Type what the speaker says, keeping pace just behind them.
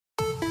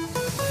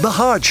The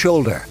Hard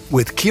Shoulder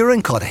with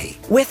Kieran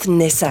Cuddihy with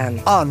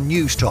Nissan on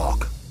News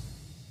Talk.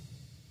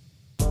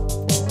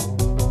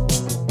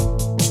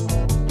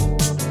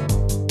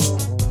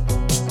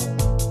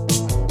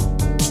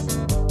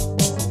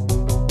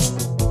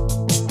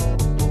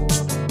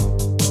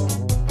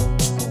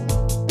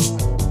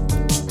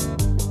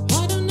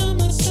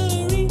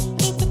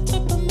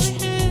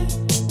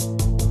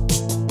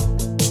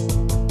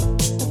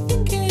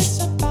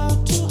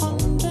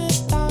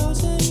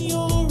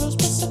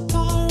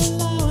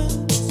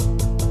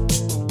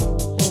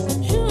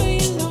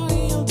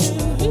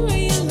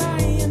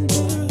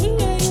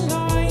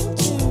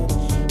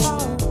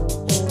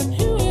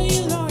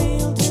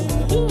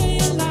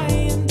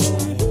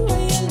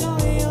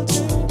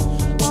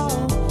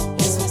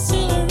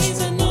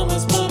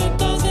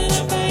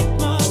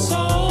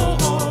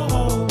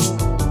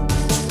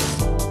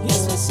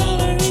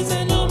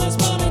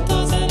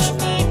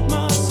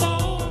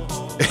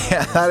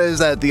 That is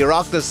the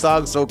Oireachtas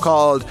song, so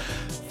called,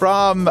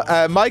 from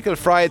Michael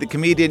Fry, the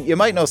comedian. You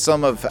might know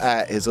some of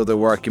his other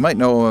work. You might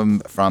know him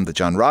from the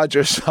John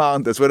Rogers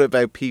song. There's one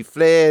about P.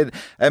 Flynn,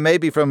 and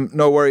maybe from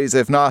No Worries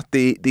If Not,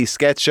 the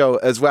sketch show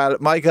as well.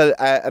 Michael,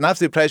 an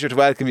absolute pleasure to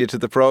welcome you to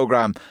the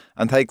programme,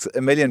 and thanks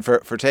a million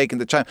for taking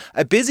the time.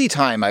 A busy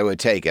time, I would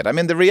take it. I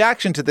mean, the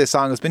reaction to this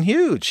song has been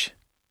huge.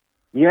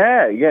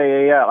 Yeah.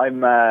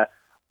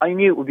 I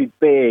knew it would be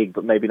big,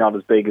 but maybe not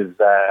as big as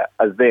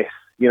this.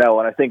 You know,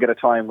 and I think at a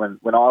time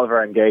when all of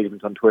our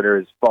engagement on Twitter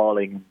is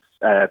falling,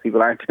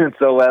 people aren't doing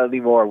so well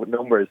anymore with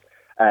numbers.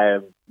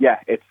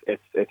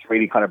 It's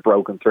really kind of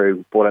broken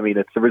through. But I mean,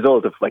 it's the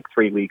result of like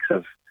 3 weeks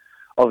of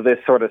this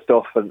sort of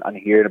stuff and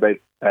hearing about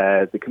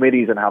the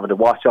committees and having to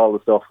watch all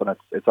the stuff, and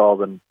it's all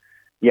been,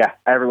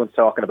 everyone's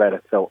talking about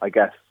it. So I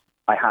guess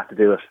I had to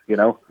do it. You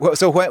know. Well,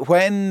 so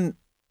when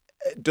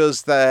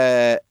does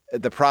the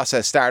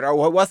process start,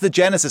 or what's the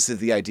genesis of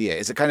the idea?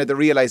 Is it kind of the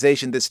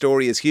realisation this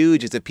story is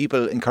huge? Is it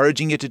people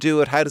encouraging you to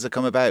do it? How does it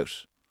come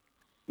about?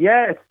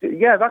 Yeah,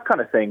 that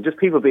kind of thing. Just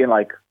people being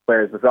like,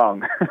 "Where's the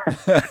song?"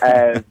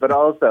 But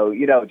also,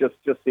 you know, just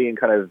seeing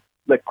kind of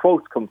like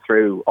quotes come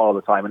through all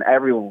the time, and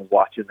everyone was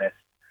watching this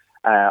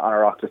on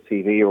Oireachtas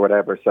TV or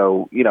whatever.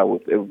 So you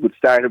know, it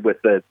started with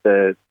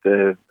the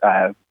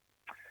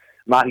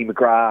Matty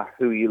McGrath,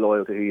 "Who are you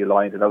loyal to? Who are you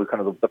lying to?" That was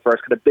kind of the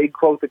first kind of big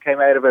quote that came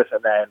out of it,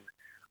 and then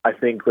I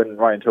think when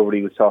Ryan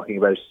Tubridy was talking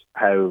about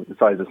how the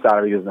size of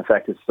salary doesn't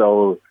affect his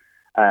soul,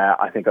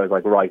 I think I was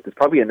like, right, there's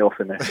probably enough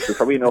in this. There's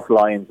probably enough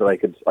lines that I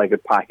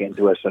could pack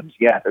into it, and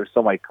there's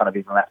some I kind of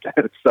even left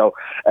out. So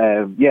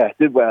it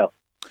did well.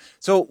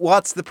 So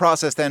what's the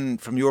process then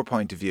from your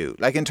point of view?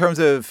 Like in terms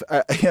of,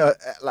 are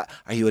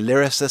you a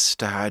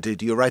lyricist?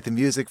 Do you write the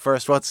music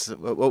first? What's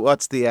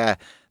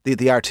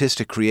the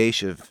artistic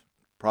creative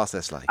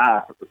process like?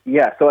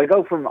 So I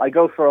go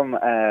from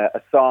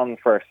a song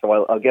first. So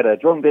I'll get a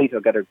drum beat, I'll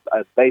get a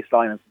bass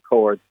line and some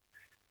chords,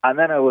 and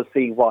then I will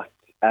see what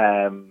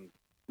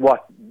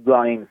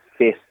lines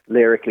fit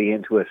lyrically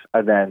into it,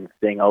 and then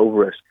sing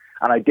over it.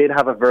 And I did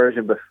have a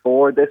version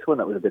before this one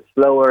that was a bit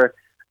slower,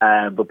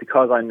 but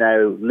because I'm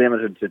now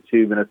limited to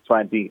 2 minutes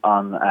 20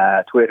 on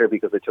Twitter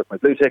because they took my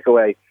blue tick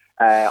away,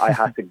 I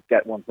had to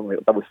get one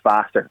that was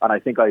faster. And I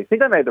think I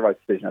made the right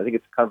decision. I think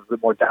it's kind of a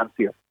bit more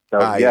dancier. So,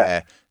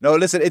 yeah. No,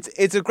 listen,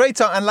 it's a great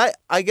song, and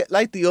I get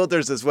like the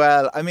others as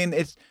well. I mean,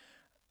 it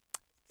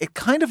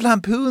kind of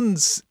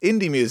lampoons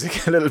indie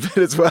music a little bit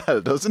as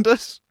well, doesn't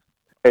it?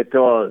 It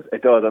does,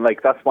 and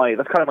like that's kind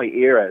of my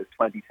era, is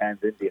 2010s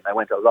indie, and I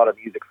went to a lot of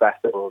music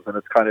festivals, and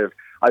it's kind of,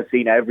 I've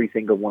seen every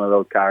single one of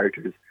those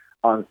characters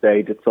on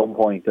stage at some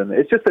point, and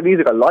it's just the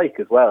music I like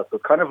as well. So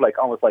it's kind of like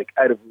almost like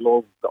out of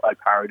love that I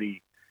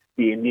parody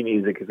the indie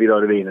music, if you know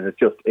what I mean, and it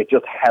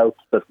just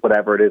helps that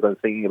whatever it is I'm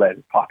thinking about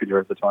is popular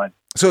at the time.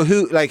 So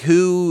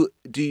who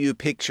do you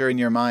picture in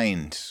your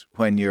mind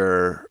when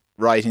you're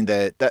writing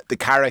the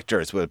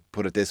characters? We'll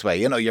put it this way.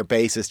 You know, your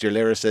bassist, your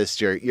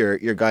lyricist,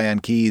 your guy on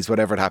keys,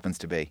 whatever it happens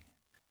to be.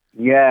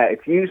 Yeah,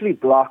 it's usually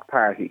Block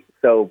Party.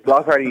 So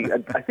Block Party,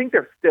 I think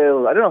they're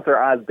still, I don't know if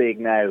they're as big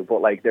now, but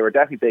like they were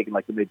definitely big in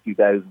like the mid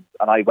 2000s,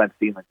 and I went to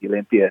see them at the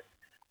Olympia,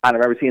 and I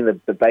remember seeing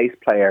the bass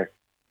player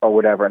or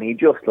whatever, and he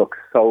just looks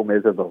so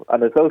miserable.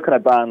 And there's those kind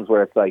of bands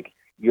where it's like,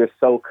 you're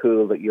so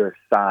cool that you're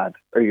sad,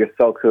 or you're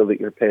so cool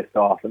that you're pissed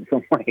off in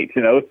some way,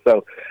 you know?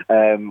 So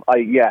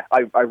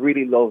I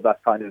really love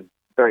that kind of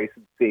very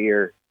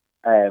sincere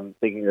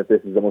thinking that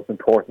this is the most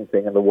important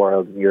thing in the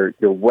world, and you're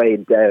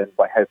weighed down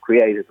by how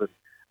creative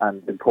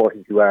and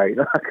important you are, you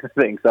know, that kind of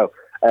thing. So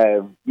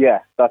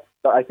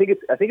I think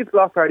it's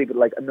Block Party, but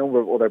like a number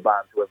of other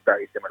bands who are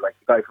very similar, like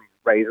the guy from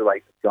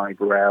Razorlight, Johnny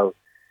Burrell,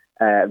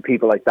 and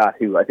people like that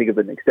who I think have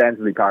been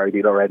extensively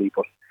parodied already,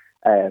 but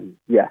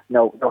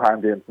no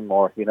harm doing some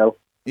more, you know.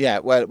 Yeah,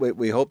 well,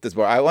 we hope there's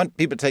more. I want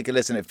people to take a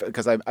listen,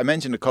 because I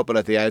mentioned a couple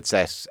at the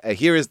outset.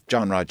 Here is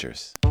John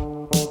Rogers.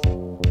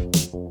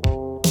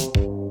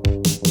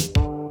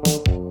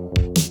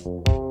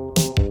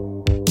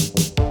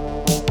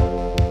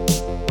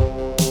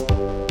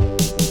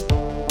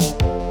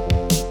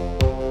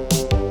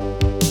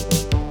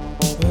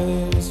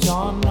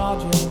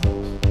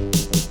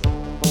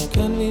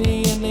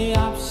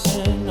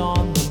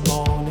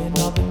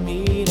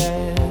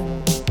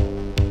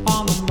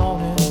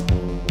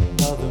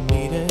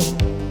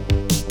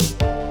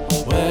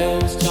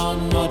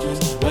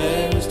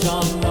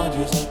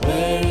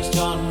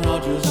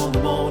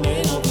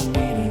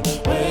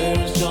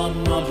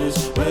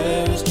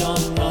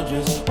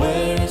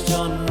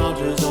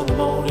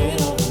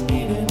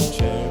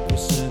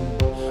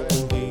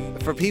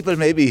 people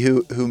maybe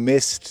who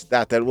missed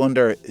that, they'll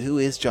wonder, who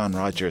is John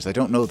Rogers? I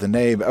don't know the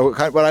name.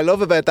 What I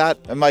love about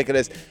that, Michael,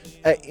 is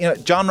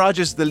John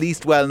Rogers is the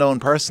least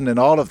well-known person in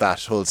all of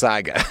that whole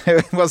saga.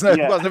 It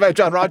wasn't about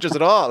John Rogers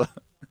at all.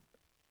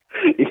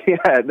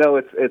 Yeah, no,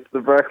 it's the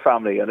Burke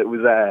family, and it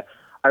was.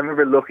 I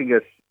remember looking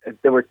at.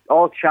 They were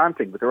all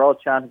chanting, but they were all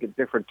chanting at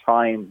different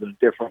times and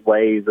different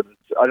ways, and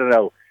I don't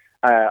know.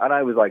 And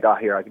I was like,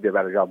 here, I can do a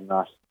better job than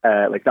that.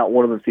 Like, not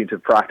one of them seemed to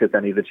practice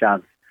any of the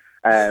chants.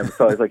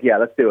 So I was like, yeah,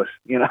 let's do it.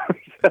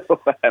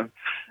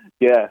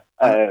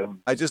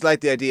 I just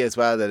like the idea as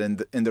well that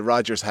in the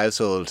Rogers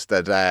household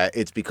that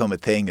it's become a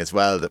thing as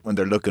well, that when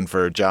they're looking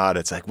for John,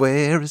 it's like,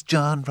 where is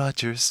John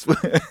Rogers?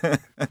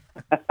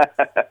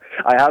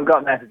 I have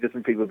got messages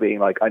from people being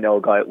like, I know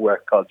a guy at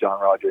work called John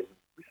Rogers.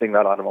 We sing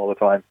that on him all the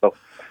time. So,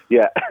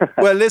 yeah.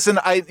 Well, listen,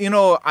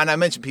 and I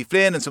mentioned P.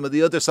 Flynn and some of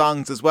the other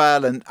songs as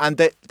well, and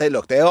they've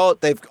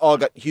all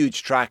got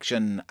huge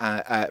traction,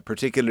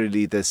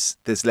 particularly this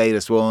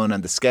latest one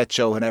and the sketch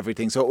show and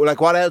everything. So, like,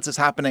 what else is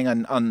happening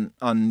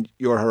on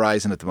your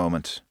horizon at the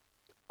moment?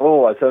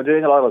 Oh, so I'm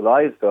doing a lot of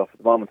live stuff at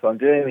the moment. So I'm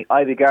doing the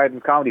Ivy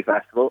Gardens Comedy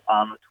Festival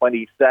on the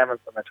 27th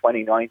and the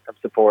 29th. I'm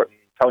supporting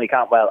Tony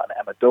Cantwell and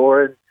Emma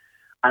Doran.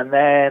 And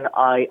then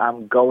I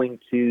am going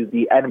to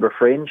the Edinburgh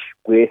Fringe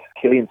with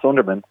Killian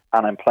Sunderman,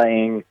 and I'm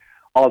playing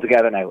All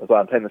Together Now as well.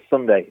 I'm playing the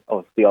Sunday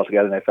of the All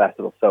Together Now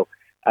Festival. So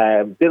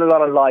doing a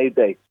lot of live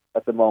dates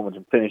at the moment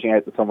and finishing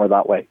out the summer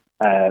that way.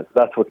 So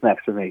that's what's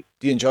next for me.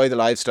 Do you enjoy the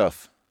live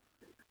stuff?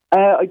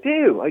 I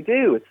do.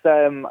 It's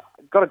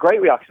got a great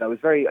reaction. I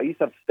used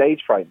to have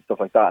stage fright and stuff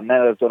like that, and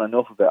now that I've done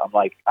enough of it, I'm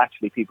like,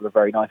 actually, people are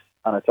very nice,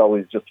 and it's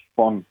always just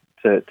fun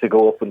to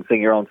go up and sing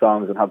your own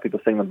songs and have people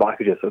sing them back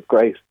at you, so it's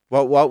great.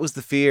 What was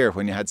the fear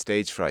when you had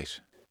stage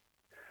fright?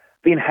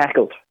 Being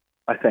heckled,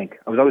 I think.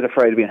 I was always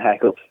afraid of being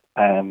heckled,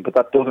 but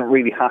that doesn't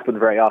really happen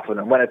very often,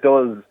 and when it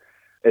does,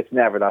 it's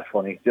never that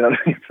funny. Do you know what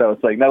I mean? So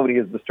it's like nobody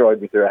has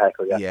destroyed me through a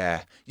heckle yet.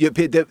 Yeah.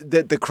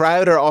 The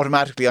crowd are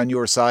automatically on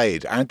your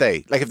side, aren't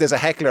they? Like, if there's a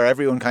heckler,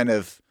 everyone kind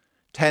of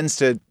tends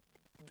to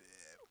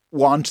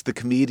want the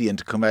comedian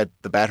to come out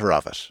the better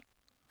of it.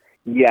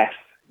 Yes.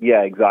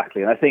 Yeah,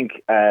 exactly. And I think,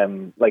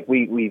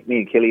 me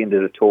and Killian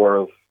did a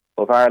tour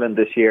of Ireland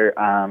this year,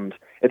 and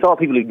it's all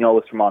people who know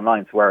us from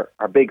online, so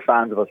are big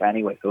fans of us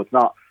anyway. So it's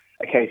not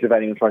a case of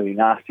anyone trying to be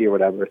nasty or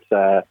whatever. It's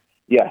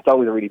it's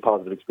always a really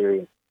positive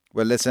experience.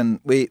 Well, listen,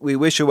 we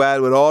wish you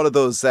well with all of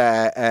those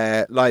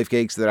live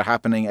gigs that are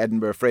happening,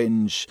 Edinburgh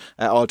Fringe,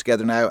 All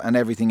Together Now, and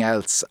everything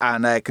else,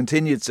 and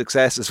continued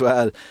success as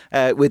well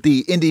with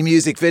the indie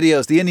music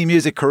videos, the indie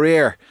music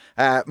career.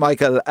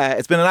 Michael,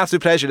 it's been an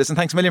absolute pleasure. Listen,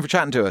 thanks a million for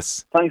chatting to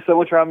us. Thanks so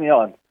much for having me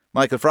on.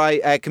 Michael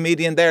Fry,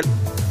 comedian there.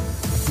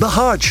 The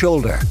Hard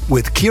Shoulder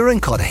with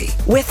Kieran Cuddihy.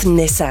 With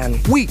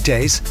Nissan.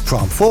 Weekdays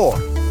from 4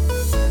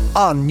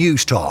 on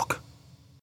News Talk.